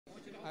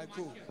Alright,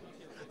 cool.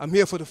 I'm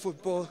here for the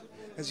football.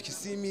 As you can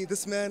see me,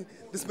 this man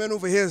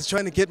over here is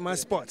trying to get my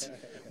spot.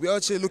 We're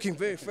actually looking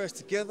very fresh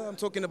together. I'm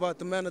talking about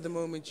the man of the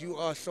moment. You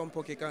are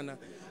Hlompho Kekana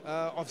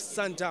of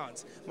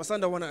Sundowns. My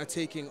Sundown are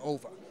taking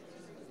over.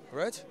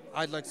 Right?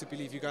 I'd like to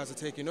believe you guys are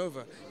taking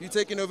over. You're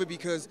taking over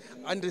because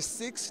under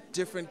 6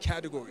 different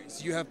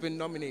categories you have been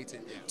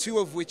nominated, 2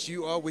 of which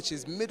you are, which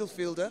is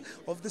midfielder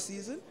of the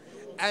season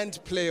and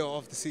player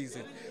of the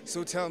season.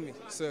 So tell me,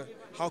 sir,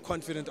 how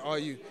confident are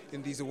you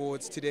in these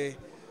awards today?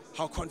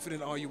 How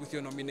confident are you with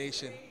your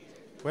nomination?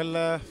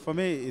 Well, for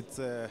me, it's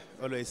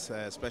always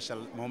a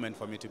special moment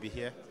for me to be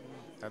here.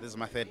 This is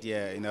my 3rd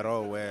year in a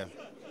row where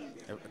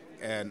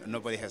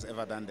nobody has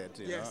ever done that.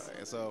 You know?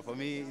 So for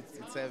me,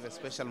 it's a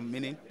special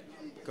meaning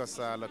because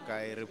look,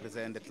 I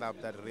represent the club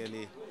that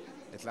really,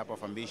 the club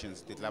of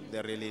ambitions, the club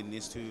that really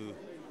needs to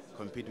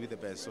compete with the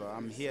best. So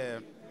I'm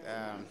here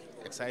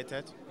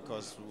excited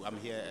because I'm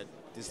here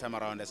this time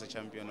around as a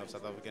champion of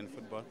South African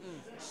football.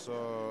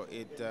 So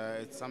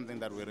it's something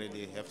that we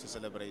really have to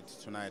celebrate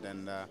tonight,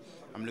 and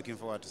I'm looking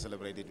forward to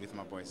celebrate it with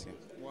my boys here.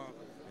 Wow.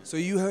 So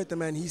you heard the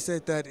man, he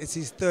said that it's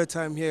his 3rd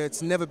time here,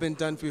 it's never been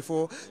done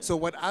before. So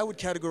what I would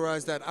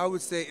categorize that, I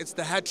would say it's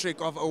the hat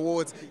trick of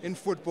awards in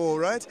football,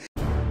 right?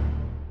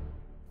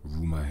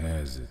 Rumor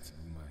has it